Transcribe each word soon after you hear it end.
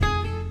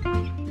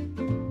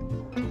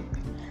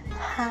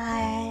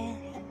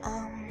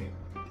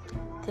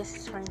this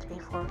is going to be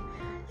for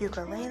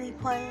ukulele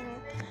playing,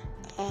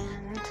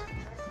 and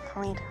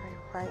for me to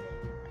write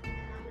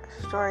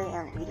a story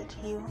and read it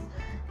to you.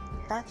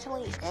 That's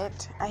really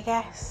it, I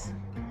guess.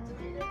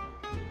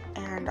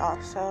 And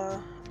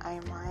also, I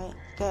might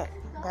get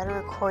better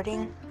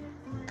recording.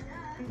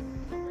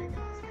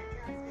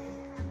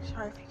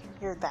 Sorry if you can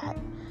hear that.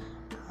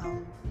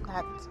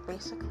 That's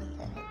basically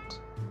it.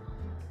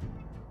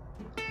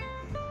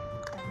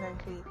 I'm going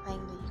to be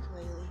playing the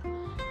ukulele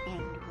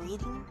and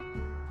reading.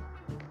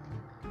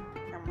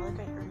 I'm really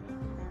good at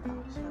reading and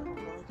also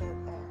really good at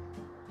playing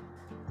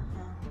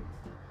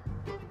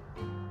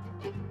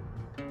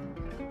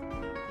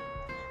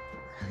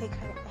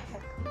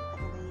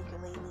the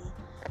ukulele.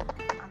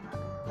 I'm not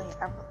going to play it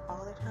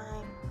all the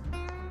time,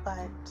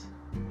 but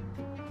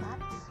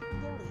that's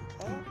really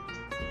it.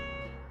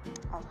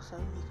 Also,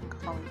 you can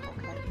call me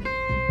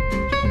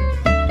Vulcan.